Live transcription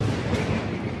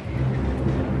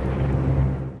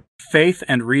Faith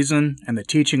and Reason and the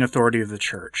Teaching Authority of the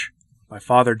Church by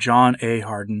Father John A.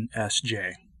 Hardon,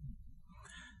 S.J.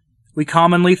 We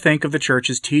commonly think of the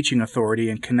Church's teaching authority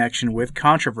in connection with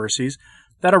controversies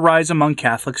that arise among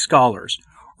Catholic scholars,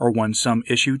 or when some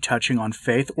issue touching on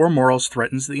faith or morals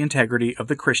threatens the integrity of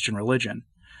the Christian religion.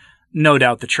 No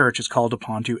doubt the Church is called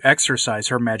upon to exercise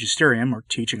her magisterium, or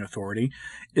teaching authority,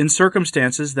 in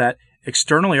circumstances that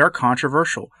externally are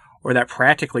controversial, or that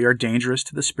practically are dangerous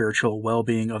to the spiritual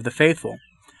well-being of the faithful.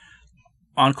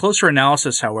 On closer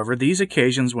analysis, however, these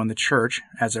occasions when the Church,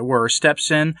 as it were, steps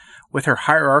in with her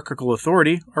hierarchical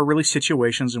authority are really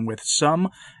situations in which some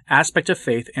aspect of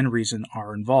faith and reason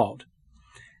are involved.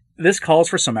 This calls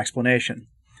for some explanation.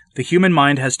 The human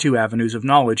mind has two avenues of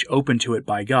knowledge open to it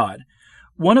by God.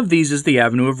 One of these is the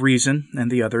avenue of reason,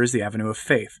 and the other is the avenue of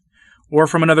faith. Or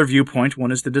from another viewpoint,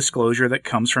 one is the disclosure that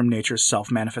comes from nature's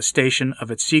self-manifestation of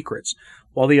its secrets,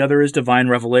 while the other is divine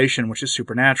revelation, which is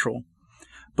supernatural.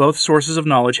 Both sources of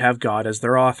knowledge have God as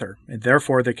their author, and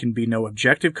therefore there can be no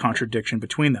objective contradiction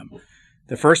between them.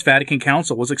 The First Vatican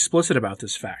Council was explicit about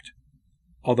this fact.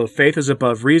 Although faith is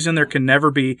above reason, there can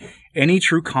never be any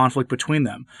true conflict between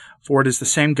them, for it is the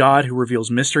same God who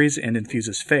reveals mysteries and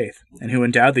infuses faith, and who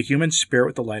endowed the human spirit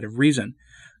with the light of reason.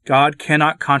 God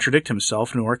cannot contradict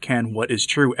himself, nor can what is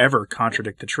true ever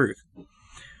contradict the truth.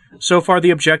 So far, the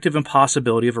objective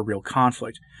impossibility of a real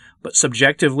conflict, but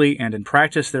subjectively and in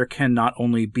practice there can not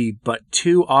only be but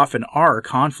too often are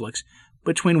conflicts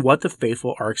between what the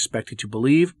faithful are expected to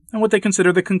believe and what they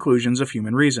consider the conclusions of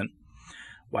human reason.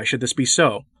 Why should this be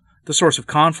so? The source of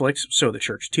conflicts, so the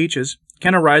Church teaches,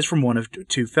 can arise from one of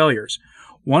two failures,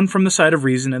 one from the side of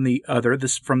reason and the other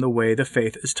from the way the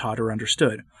faith is taught or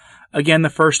understood. Again, the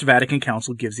First Vatican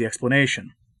Council gives the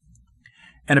explanation.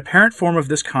 An apparent form of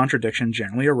this contradiction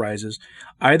generally arises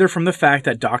either from the fact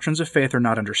that doctrines of faith are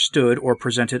not understood or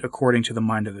presented according to the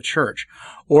mind of the Church,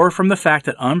 or from the fact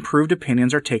that unproved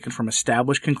opinions are taken from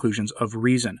established conclusions of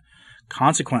reason.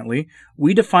 Consequently,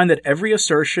 we define that every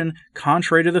assertion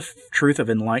contrary to the truth of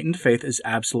enlightened faith is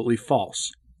absolutely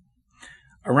false.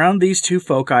 Around these two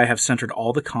foci have centered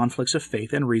all the conflicts of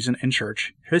faith and reason in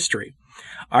Church history.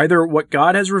 Either what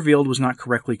God has revealed was not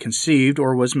correctly conceived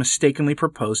or was mistakenly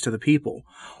proposed to the people,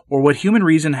 or what human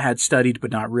reason had studied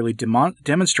but not really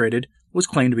demonstrated was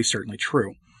claimed to be certainly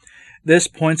true. This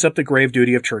points up the grave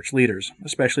duty of Church leaders,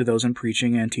 especially those in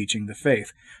preaching and teaching the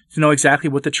faith, to know exactly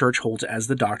what the Church holds as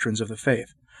the doctrines of the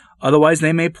faith. Otherwise,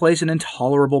 they may place an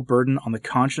intolerable burden on the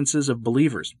consciences of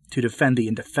believers to defend the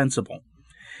indefensible.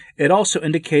 It also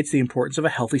indicates the importance of a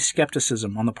healthy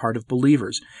skepticism on the part of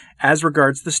believers as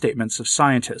regards the statements of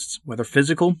scientists, whether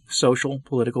physical, social,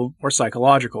 political, or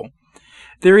psychological.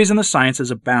 Theories in the sciences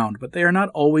abound, but they are not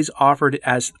always offered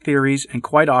as theories and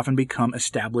quite often become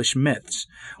established myths,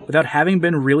 without having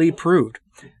been really proved.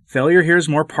 Failure here is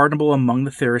more pardonable among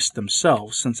the theorists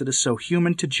themselves, since it is so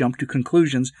human to jump to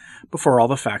conclusions before all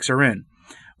the facts are in.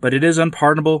 But it is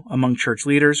unpardonable among Church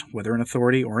leaders, whether in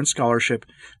authority or in scholarship,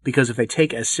 because if they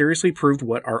take as seriously proved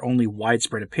what are only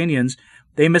widespread opinions,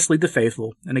 they mislead the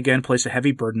faithful and again place a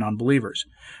heavy burden on believers,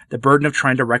 the burden of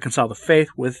trying to reconcile the faith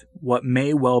with what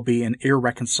may well be an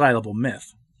irreconcilable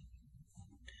myth.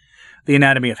 The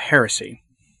anatomy of heresy.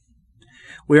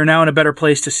 We are now in a better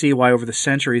place to see why over the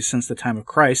centuries since the time of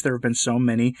Christ there have been so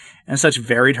many and such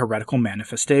varied heretical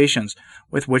manifestations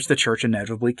with which the Church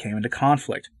inevitably came into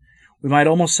conflict. We might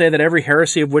almost say that every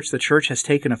heresy of which the Church has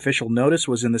taken official notice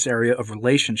was in this area of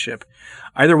relationship.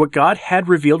 Either what God had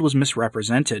revealed was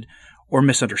misrepresented or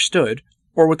misunderstood,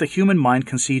 or what the human mind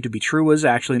conceived to be true was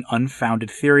actually an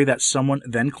unfounded theory that someone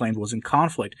then claimed was in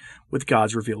conflict with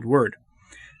God's revealed word.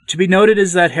 To be noted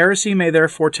is that heresy may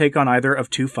therefore take on either of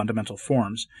two fundamental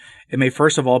forms. It may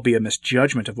first of all be a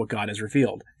misjudgment of what God has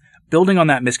revealed. Building on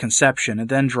that misconception, it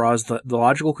then draws the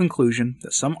logical conclusion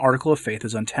that some article of faith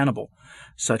is untenable.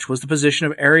 Such was the position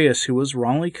of Arius, who was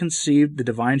wrongly conceived the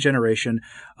divine generation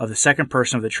of the second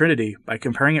person of the Trinity by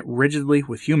comparing it rigidly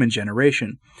with human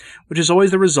generation, which is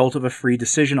always the result of a free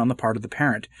decision on the part of the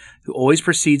parent, who always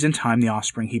precedes in time the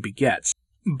offspring he begets.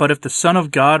 But if the Son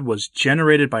of God was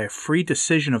generated by a free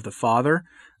decision of the Father,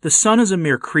 the Son is a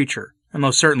mere creature, and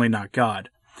most certainly not God.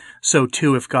 So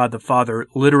too, if God the Father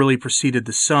literally preceded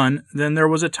the Son, then there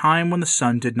was a time when the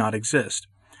Son did not exist.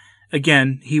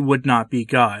 Again, he would not be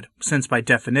God, since by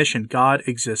definition God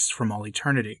exists from all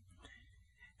eternity.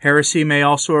 Heresy may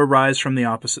also arise from the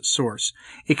opposite source.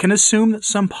 It can assume that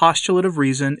some postulate of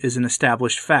reason is an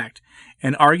established fact,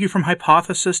 and argue from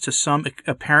hypothesis to some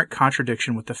apparent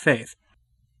contradiction with the faith.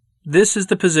 This is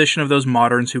the position of those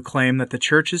moderns who claim that the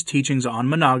Church's teachings on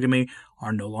monogamy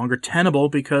are no longer tenable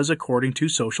because, according to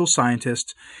social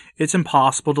scientists, it's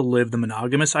impossible to live the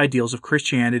monogamous ideals of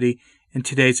Christianity in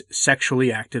today's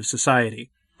sexually active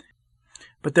society.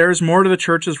 But there is more to the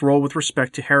Church's role with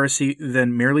respect to heresy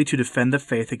than merely to defend the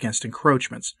faith against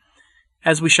encroachments.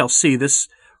 As we shall see, this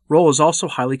role is also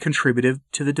highly contributive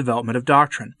to the development of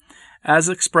doctrine, as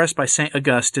expressed by St.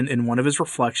 Augustine in one of his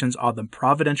reflections on the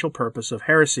providential purpose of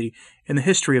heresy in the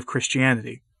history of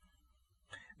Christianity.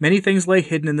 Many things lay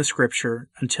hidden in the Scripture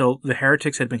until the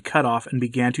heretics had been cut off and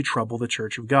began to trouble the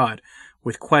Church of God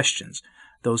with questions.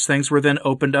 Those things were then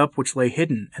opened up which lay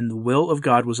hidden, and the will of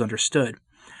God was understood.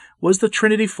 Was the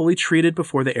Trinity fully treated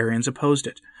before the Arians opposed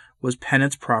it? Was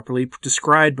penance properly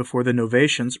described before the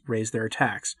Novatians raised their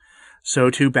attacks?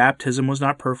 So too baptism was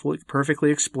not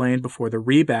perfectly explained before the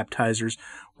rebaptizers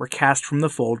were cast from the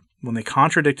fold when they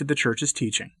contradicted the Church's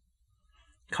teaching.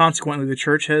 Consequently, the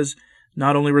Church has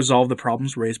not only resolved the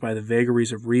problems raised by the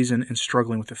vagaries of reason in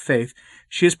struggling with the faith,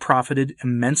 she has profited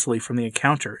immensely from the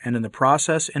encounter, and in the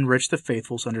process enriched the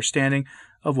faithful's understanding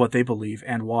of what they believe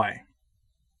and why.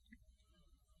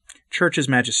 Church's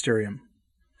Magisterium.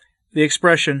 The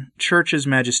expression Church's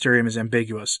Magisterium is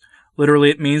ambiguous. Literally,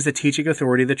 it means the teaching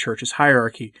authority of the Church's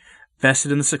hierarchy,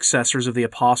 vested in the successors of the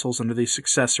apostles under the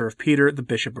successor of Peter, the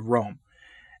Bishop of Rome.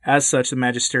 As such, the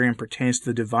magisterium pertains to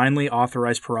the divinely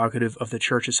authorized prerogative of the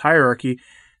Church's hierarchy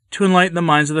to enlighten the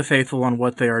minds of the faithful on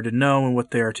what they are to know and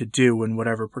what they are to do in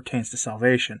whatever pertains to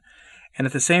salvation, and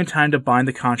at the same time to bind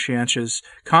the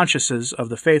consciences of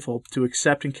the faithful to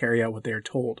accept and carry out what they are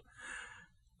told.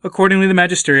 Accordingly, the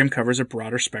magisterium covers a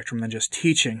broader spectrum than just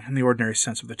teaching in the ordinary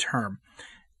sense of the term.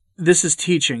 This is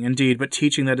teaching, indeed, but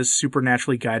teaching that is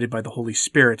supernaturally guided by the Holy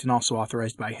Spirit and also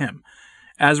authorized by Him.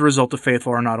 As a result, the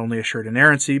faithful are not only assured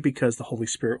inerrancy, because the Holy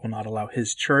Spirit will not allow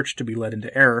His Church to be led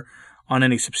into error on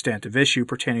any substantive issue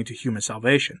pertaining to human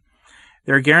salvation.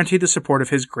 They are guaranteed the support of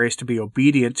His grace to be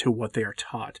obedient to what they are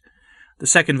taught. The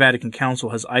Second Vatican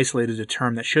Council has isolated a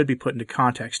term that should be put into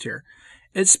context here.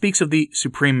 It speaks of the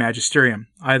supreme magisterium,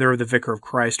 either of the Vicar of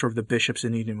Christ or of the bishops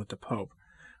in union with the Pope.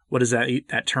 What does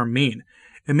that term mean?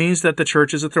 It means that the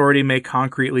Church's authority may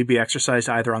concretely be exercised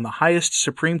either on the highest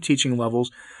supreme teaching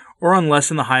levels or on less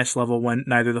than the highest level when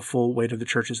neither the full weight of the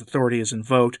Church's authority is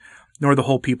invoked, nor the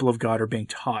whole people of God are being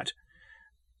taught.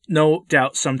 No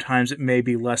doubt sometimes it may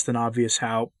be less than obvious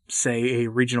how, say, a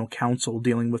regional council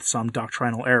dealing with some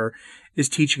doctrinal error is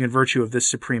teaching in virtue of this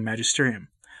supreme magisterium.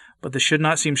 But this should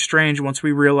not seem strange once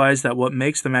we realize that what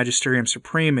makes the magisterium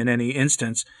supreme in any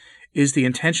instance is the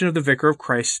intention of the Vicar of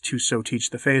Christ to so teach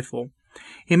the faithful.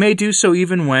 He may do so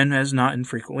even when, as not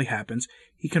infrequently happens,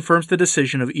 he confirms the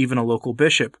decision of even a local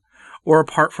bishop, or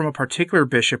apart from a particular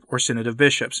bishop or synod of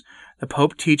bishops, the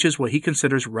Pope teaches what he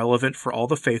considers relevant for all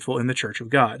the faithful in the Church of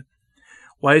God.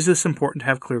 Why is this important to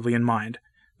have clearly in mind?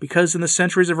 Because in the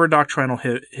centuries of our doctrinal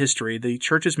history, the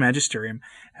Church's magisterium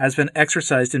has been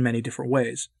exercised in many different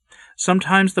ways.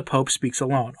 Sometimes the Pope speaks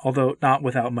alone, although not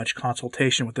without much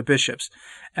consultation with the bishops,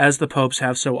 as the popes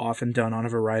have so often done on a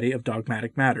variety of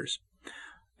dogmatic matters.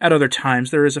 At other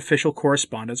times, there is official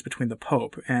correspondence between the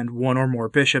Pope and one or more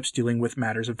bishops dealing with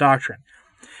matters of doctrine.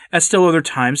 At still other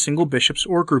times, single bishops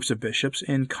or groups of bishops,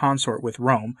 in consort with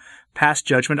Rome, pass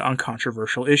judgment on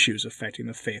controversial issues affecting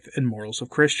the faith and morals of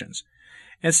Christians.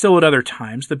 And still at other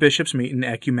times, the bishops meet in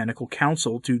ecumenical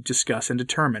council to discuss and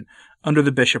determine, under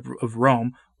the Bishop of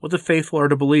Rome, what the faithful are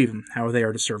to believe and how they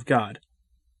are to serve God.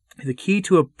 The key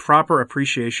to a proper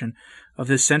appreciation of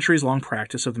this centuries-long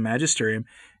practice of the magisterium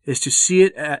is to see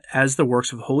it as the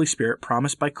works of the Holy Spirit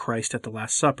promised by Christ at the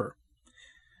Last Supper.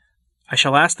 I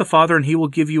shall ask the Father, and He will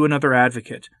give you another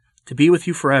advocate, to be with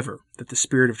you forever, that the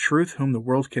Spirit of truth, whom the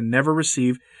world can never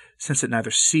receive, since it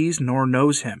neither sees nor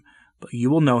knows Him, but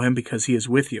you will know Him because He is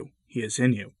with you, He is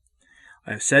in you.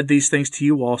 I have said these things to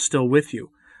you while still with you.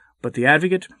 But the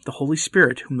Advocate, the Holy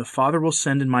Spirit, whom the Father will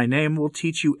send in my name, will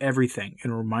teach you everything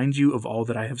and remind you of all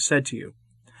that I have said to you.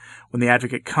 When the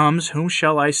Advocate comes, whom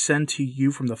shall I send to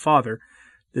you from the Father?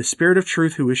 The Spirit of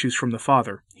truth who issues from the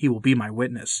Father. He will be my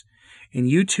witness. And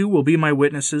you too will be my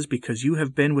witnesses, because you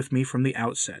have been with me from the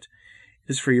outset.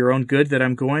 It is for your own good that I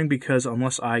am going, because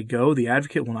unless I go, the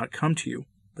Advocate will not come to you.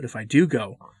 But if I do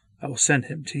go, I will send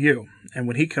him to you. And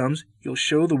when he comes, he will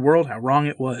show the world how wrong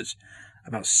it was,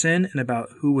 about sin and about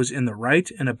who was in the right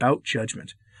and about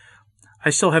judgment. I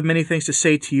still have many things to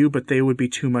say to you, but they would be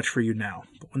too much for you now.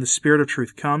 But when the Spirit of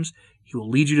truth comes, He will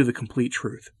lead you to the complete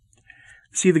truth.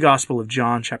 See the Gospel of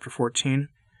John, chapter 14,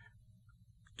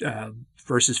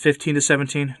 verses 15 to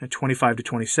 17, and 25 to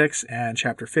 26, and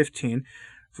chapter 15,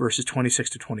 verses 26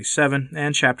 to 27,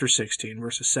 and chapter 16,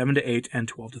 verses 7 to 8 and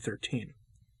 12 to 13.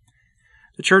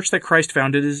 The church that Christ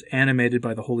founded is animated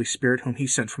by the Holy Spirit whom he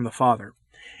sent from the Father.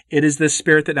 It is this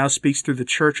Spirit that now speaks through the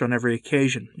church on every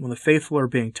occasion, when the faithful are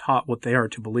being taught what they are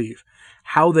to believe,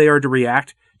 how they are to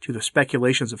react to the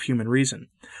speculations of human reason,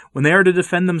 when they are to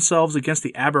defend themselves against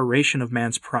the aberration of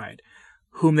man's pride,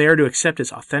 whom they are to accept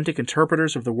as authentic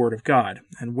interpreters of the Word of God,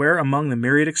 and where among the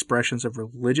myriad expressions of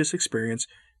religious experience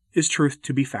is truth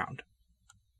to be found.